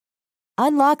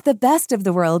Unlock the best of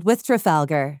the world with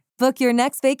Trafalgar. Book your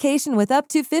next vacation with up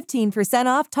to 15%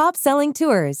 off top-selling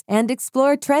tours and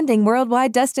explore trending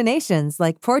worldwide destinations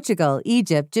like Portugal,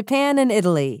 Egypt, Japan, and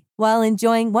Italy, while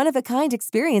enjoying one-of-a-kind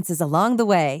experiences along the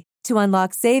way. To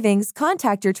unlock savings,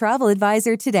 contact your travel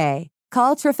advisor today.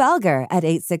 Call Trafalgar at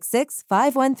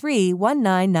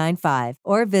 866-513-1995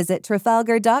 or visit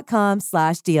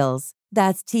trafalgar.com/deals.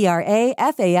 That's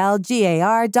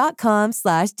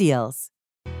TRAFALGAR.com/deals.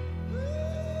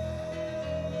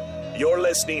 You're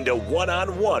listening to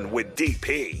One-on-One with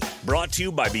DP, brought to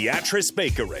you by Beatrice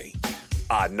Bakery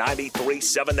on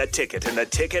 93.7 The Ticket and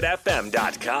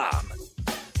theticketfm.com.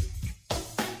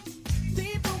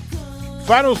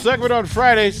 Final segment on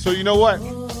Friday, so you know what?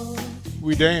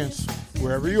 We dance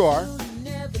wherever you are.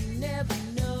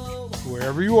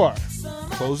 Wherever you are.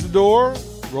 Close the door,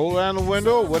 roll down the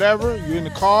window, whatever. You're in the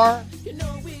car.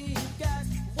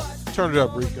 Turn it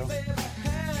up, Rico.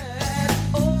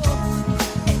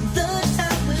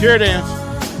 Chair dance.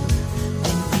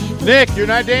 Nick, you're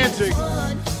not dancing.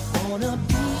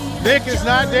 Nick is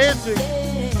not dancing.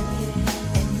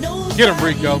 Get him,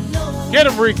 Rico. Get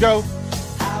him, Rico.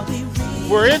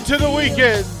 We're into the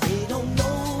weekend.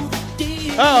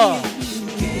 Oh.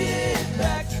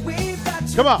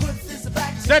 Come on.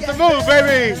 Set the mood,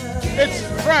 baby. It's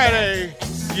Friday.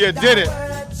 You did it.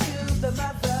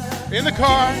 In the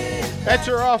car, at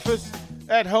your office,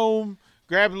 at home.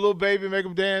 Grab a little baby, make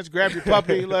him dance. Grab your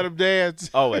puppy, let him dance.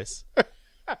 Always.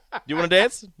 You want to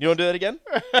dance? You want to do that again?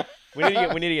 We need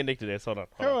to get Nick to dance. Hold on.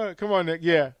 Come on, Nick.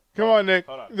 Yeah. Come on, Nick.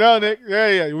 Hold on. No, Nick.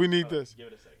 Yeah. We need this. Give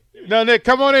it a second. No, Nick.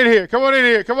 Come on in here. Come on in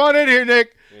here,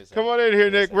 Nick. Come on in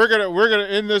here, Nick. We're gonna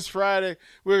end this Friday.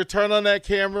 We're gonna turn on that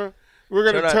camera.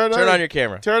 We're gonna turn on your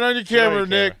camera. Turn on your camera,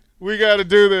 Nick. We got to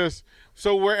do this.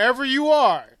 So wherever you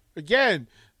are, again,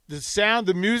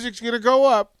 the music's gonna go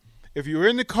up. If you're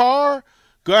in the car,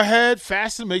 go ahead,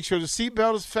 fasten. Make sure the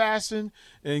seatbelt is fastened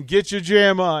and get your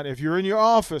jam on. If you're in your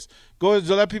office, go ahead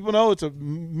and let people know it's a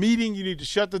meeting. You need to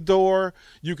shut the door.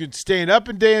 You can stand up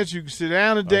and dance. You can sit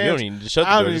down and dance. You don't need to shut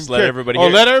the door. Just let everybody hear.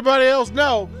 Let everybody else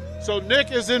know. So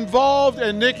Nick is involved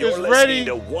and Nick is ready. You're listening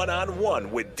to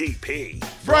One-on-One with DP.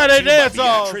 Friday dance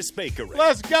off. Bakery.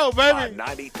 Let's go, baby.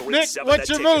 Nick, what's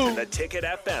your move?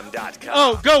 theticketfm.com.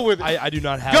 Oh, go with it. I do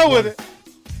not have Go one. with it.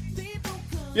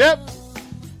 Yep.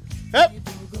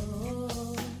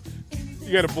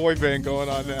 You got a boy band going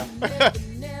on now.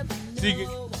 So you can,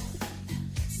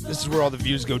 this is where all the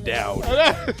views go down.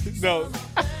 No.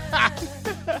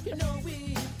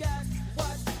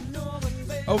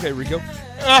 Okay, Rico.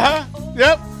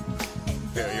 Yep.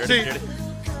 Yeah, See,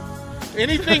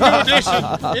 anything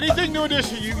new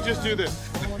edition, you can just do this.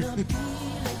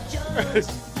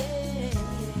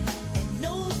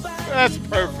 That's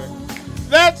perfect.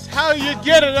 That's how you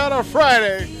get it on a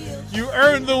Friday. You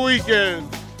earn the weekend.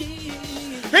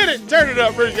 Hit it. Turn it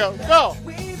up, Rico. Go.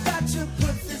 We've got to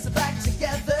put this back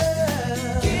together.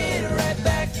 Get right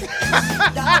back.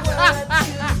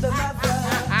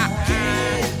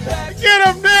 Get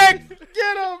him, Nick.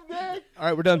 Get him, Nick. All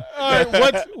right, we're done. All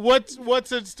right,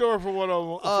 what's in store for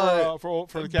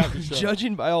for the Captain Show?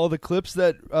 Judging by all the clips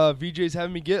that VJ's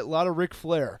having me get, a lot of Ric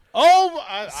Flair. Oh,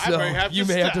 So I may have you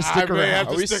to may have to stick around.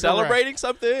 Are we celebrating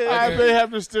something? I may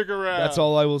have to stick around. That's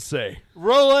all I will say.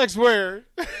 Rolex wearing,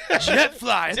 Jet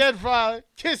flying,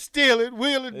 kiss stealing,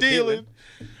 wheeling, dealing.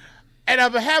 And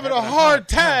I'm having a hard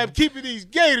time keeping these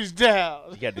gators down.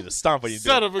 You got to do the stomp when you do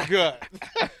Son of a gun.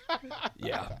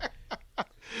 Yeah.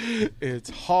 It's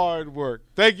hard work.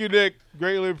 Thank you, Nick.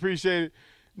 Greatly appreciate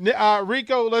it.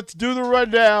 Rico, let's do the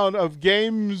rundown of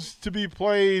games to be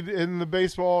played in the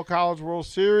Baseball College World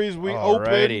Series. We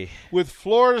open with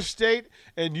Florida State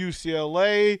and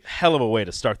UCLA. Hell of a way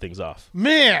to start things off.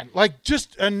 Man,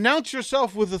 just announce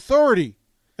yourself with authority.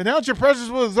 Announce your presence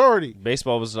with authority.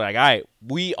 Baseball was like, all right,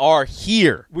 we are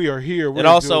here. We are here. And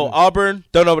also, Auburn,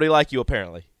 don't nobody like you,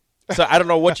 apparently. So I don't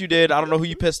know what you did. I don't know who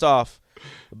you pissed off.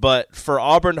 But for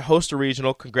Auburn to host a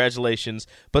regional, congratulations.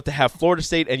 But to have Florida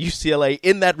State and UCLA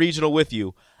in that regional with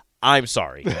you, I'm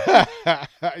sorry.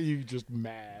 You just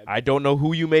mad. I don't know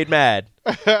who you made mad.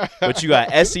 But you got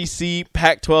SEC,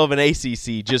 Pac-12, and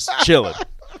ACC just chilling.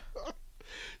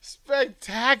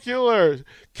 Spectacular.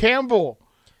 Campbell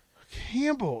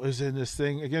is in this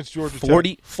thing against Georgia Tech.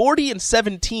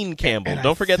 40-17 Campbell.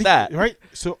 Don't forget that. Right?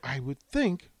 So I would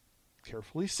think,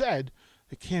 carefully said,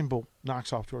 that Campbell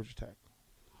knocks off Georgia Tech.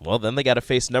 Well, then they got to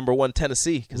face number 1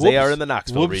 Tennessee because they are in the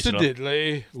Knoxville regional.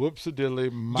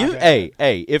 Whoops-a-diddly.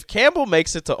 Hey, if Campbell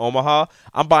makes it to Omaha,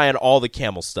 I'm buying all the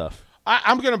Camel stuff.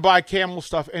 I'm going to buy Campbell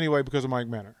stuff anyway because of Mike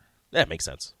Manor. That makes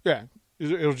sense. Yeah.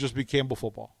 It'll just be Campbell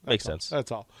football. Makes sense.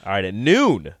 That's all. All right, at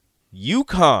noon,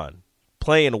 UConn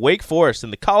playing Wake Forest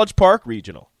in the College Park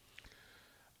Regional.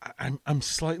 I'm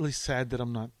slightly sad that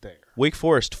I'm not there. Wake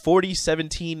Forest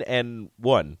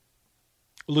 40-17-1.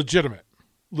 Legitimate.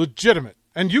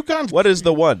 And UConn's what is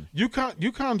the one?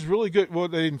 UConn's really good. Well,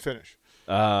 they didn't finish.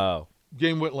 Oh.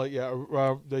 Game went late.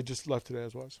 Yeah, they just left it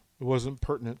as was. It wasn't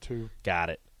pertinent to. Got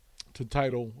it. To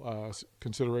title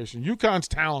consideration. UConn's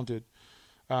talented.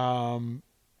 Good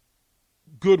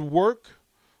work,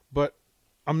 but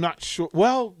I'm not sure.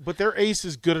 Well, but their ace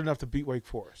is good enough to beat Wake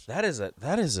Forest. That is a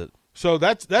So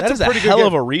that's a pretty good hell game.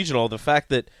 of a regional. The fact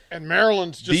that and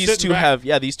Maryland's just these two back.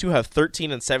 have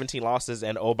 13 and 17 losses,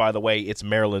 and oh by the way, it's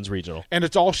Maryland's regional, and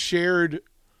it's all shared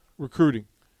recruiting.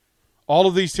 All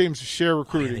of these teams share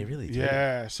recruiting. Oh, yeah, they really do.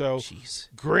 Yeah, so jeez,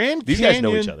 these guys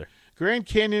know each other. Grand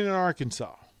Canyon and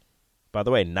Arkansas. By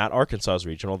the way, not Arkansas's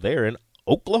regional. They're in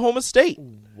Oklahoma State.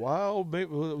 Wow,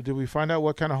 did we find out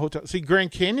what kind of hotel? See,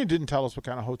 Grand Canyon didn't tell us what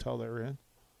kind of hotel they were in.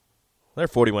 They're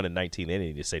 41-19. They didn't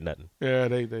need to say nothing. Yeah,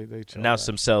 they announced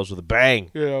themselves with a bang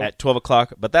at 12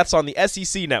 o'clock. But that's on the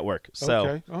SEC network.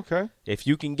 So okay. If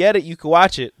you can get it, you can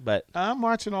watch it. But I'm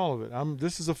watching all of it.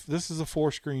 This is a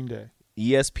 4-screen day.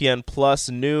 ESPN Plus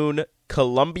noon.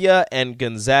 Columbia and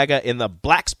Gonzaga in the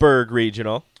Blacksburg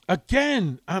regional.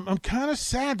 Again, I'm kind of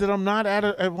sad that I'm not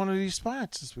at one of these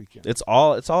spots this weekend. It's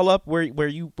all up where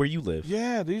you live.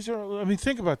 Yeah, these are. I mean,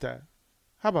 think about that.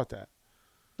 How about that?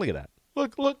 Look at that.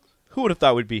 Look. Who would have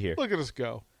thought we'd be here? Look at us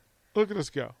go.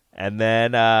 And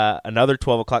then another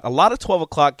 12 o'clock. A lot of 12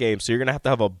 o'clock games, so you're going to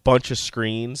have a bunch of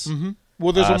screens. Mm-hmm.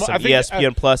 Well, there's some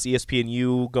ESPN Plus,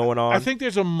 ESPNU going on. I think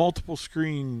there's a multiple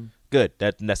screen. Good.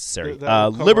 That's necessary.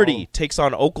 Liberty takes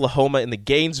on Oklahoma in the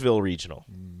Gainesville regional.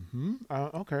 Mm-hmm.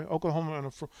 Okay, Oklahoma.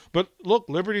 But look,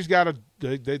 Liberty's got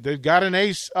they've got an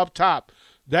ace up top.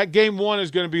 That game 1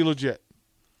 is going to be legit.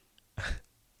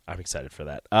 I'm excited for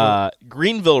that.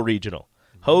 Greenville regional.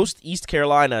 Host East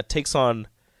Carolina takes on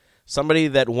somebody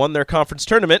that won their conference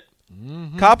tournament.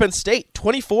 Mm-hmm. Coppin State,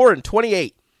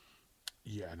 24-28.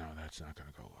 Yeah, no, that's not going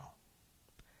to go well.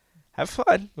 Have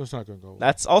fun. That's not going to go well.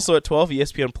 That's also at 12,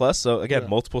 ESPN Plus. So, again,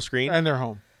 multiple screen. And they're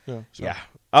home. Yeah. So. Yeah.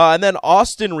 And then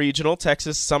Austin Regional,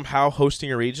 Texas somehow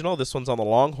hosting a regional. This one's on the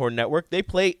Longhorn Network. They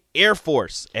play Air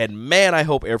Force. And, man, I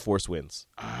hope Air Force wins.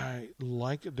 I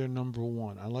like their number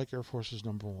 1. I like Air Force's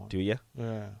number 1. Do you?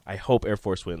 Yeah. I hope Air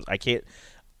Force wins. I can't.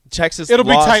 Texas It'll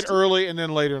lost, be tight early, and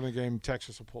then later in the game,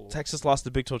 Texas will pull away. Texas lost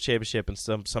the Big 12 championship and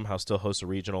somehow still hosts a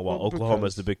regional, while Oklahoma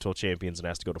is the Big 12 champions and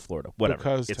has to go to Florida.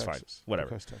 Whatever. It's Texas. Fine.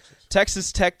 Whatever.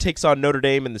 Texas Tech takes on Notre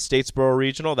Dame in the Statesboro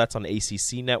regional. That's on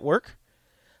ACC Network.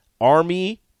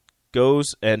 Army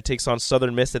goes and takes on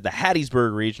Southern Miss at the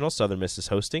Hattiesburg regional. Southern Miss is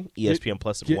hosting. ESPN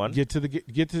Plus at 1. Get to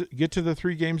the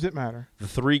 3 games that matter. The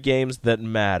 3 games that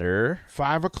matter.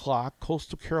 5 o'clock,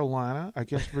 Coastal Carolina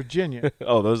against Virginia.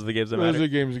 Oh, those are the games that matter. Those are the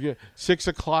games again. 6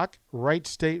 o'clock, Wright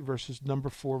State versus number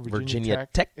 4 Virginia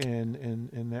Tech. And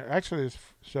there actually there's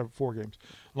 4 games.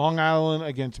 Long Island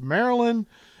against Maryland,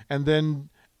 and then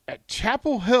at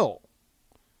Chapel Hill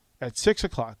at 6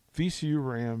 o'clock, VCU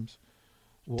Rams.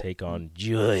 Take on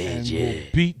Georgia. And we'll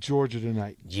beat Georgia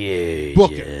tonight. Yeah.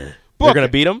 Book it. You're going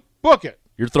to beat them? Book it.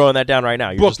 You're throwing that down right now.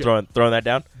 You're just throwing that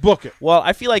down? Book it. Well,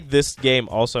 I feel like this game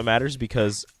also matters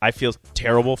because I feel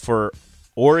terrible for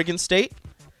Oregon State.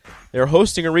 They're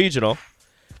hosting a regional.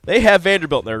 They have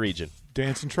Vanderbilt in their region.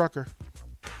 Dancing trucker.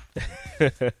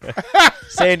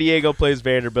 San Diego plays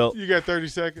Vanderbilt. You got 30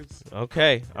 seconds.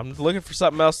 Okay. I'm looking for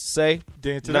something else to say.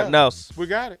 Nothing else. We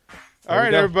got it. All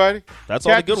right, everybody. That's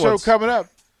all the good ones. Show coming up.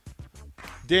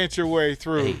 Dance your way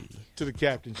through to the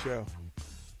Captain Show.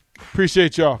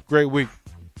 Appreciate y'all. Great week.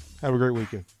 Have a great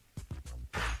weekend.